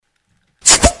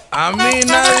A mí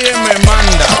nadie me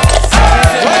manda, a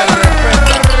mí se me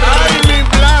respeta. ¡Ay, mi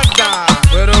plata!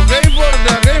 Pero ¿qué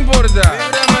importa? ¿Qué importa?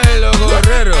 Líbrame de los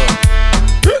gorreros.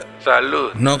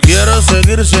 Salud. No quiero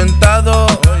seguir sentado,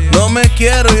 no me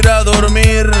quiero ir a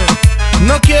dormir.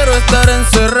 No quiero estar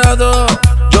encerrado,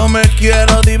 yo me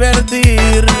quiero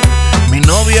divertir. Mi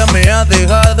novia me ha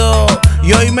dejado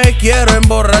y hoy me quiero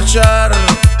emborrachar.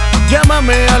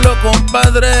 Llámame a los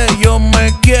compadres, yo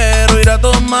me quiero ir a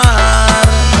tomar.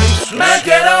 Me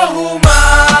quiero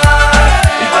fumar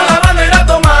y con la banda ir a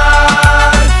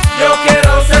tomar. Yo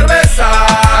quiero cerveza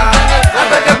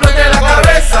hasta que explote la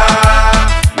cabeza.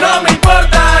 No me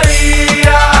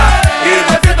importaría ir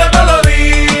de fiesta todos los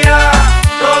días,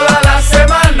 toda la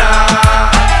semana,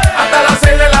 hasta las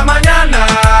 6 de la mañana.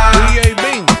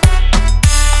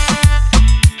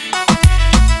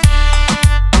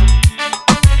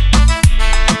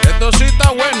 Esto sí está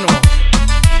bueno.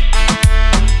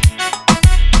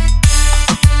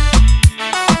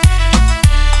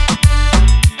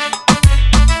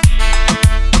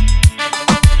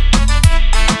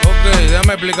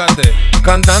 Déjame explicarte.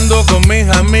 Cantando con mis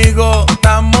amigos,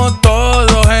 estamos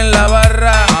todos en la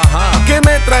barra. Ajá. Que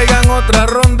me traigan otra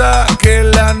ronda, que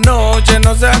la noche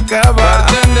no se acaba.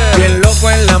 Bartender. Bien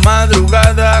loco en la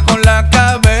madrugada, con la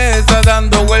cabeza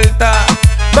dando vuelta.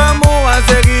 Vamos a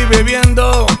seguir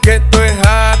bebiendo, que esto es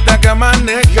hasta que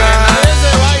amanezca. Que nadie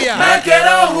se vaya. Me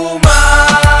quiero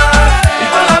fumar y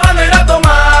con la banda ir a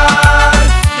tomar.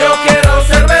 Yo quiero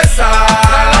cerveza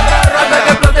hasta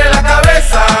que explote la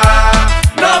cabeza.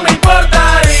 No me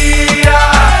importaría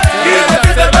ir de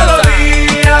fiesta todos los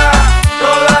días,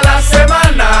 toda la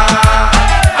semana,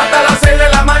 hasta las 6 de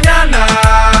la mañana.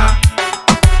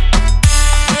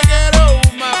 Me quiero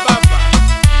una papa.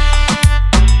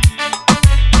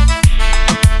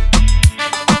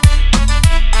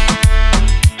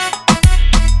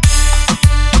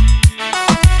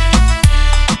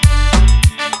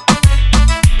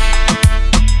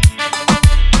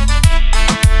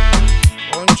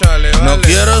 Cónchale, vale. No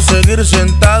quiero seguir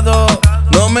sentado,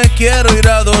 no me quiero ir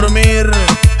a dormir.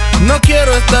 No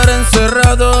quiero estar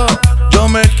encerrado, yo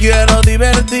me quiero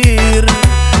divertir.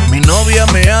 Mi novia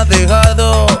me ha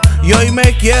dejado y hoy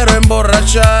me quiero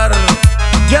emborrachar.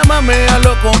 Llámame a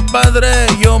los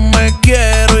compadres, yo me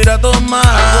quiero ir a tomar.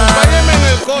 Acompáñenme en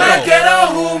el coro. Me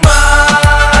quiero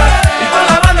fumar y con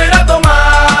la banda ir a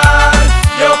tomar.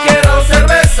 Yo quiero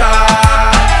cerveza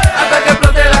hasta que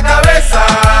explote la cabeza.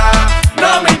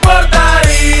 No me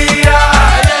importaría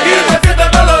ir de fiesta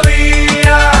todos los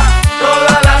días,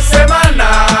 toda la semana,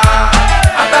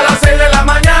 hasta las 6 de la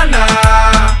mañana.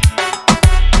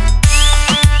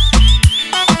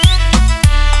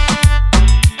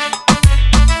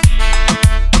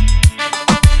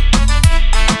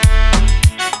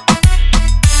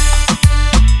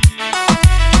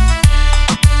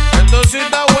 Esto sí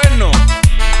está bueno.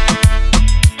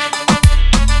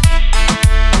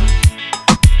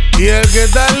 Y el que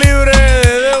está libre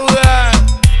de deuda,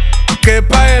 que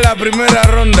pague la primera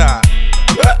ronda.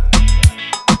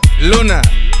 Luna,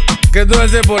 ¿qué tú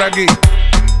haces por aquí?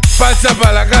 Pasa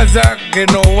para la casa que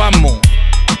nos vamos.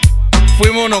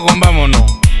 Fuímonos con vámonos.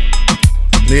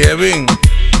 Dije bien,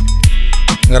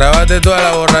 grabaste toda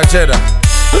la borrachera.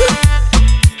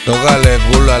 Tócale el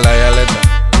culo a la yaleta.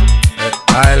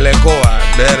 A el ecoa,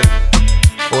 der.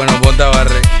 Bueno, ponte a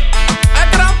barrer.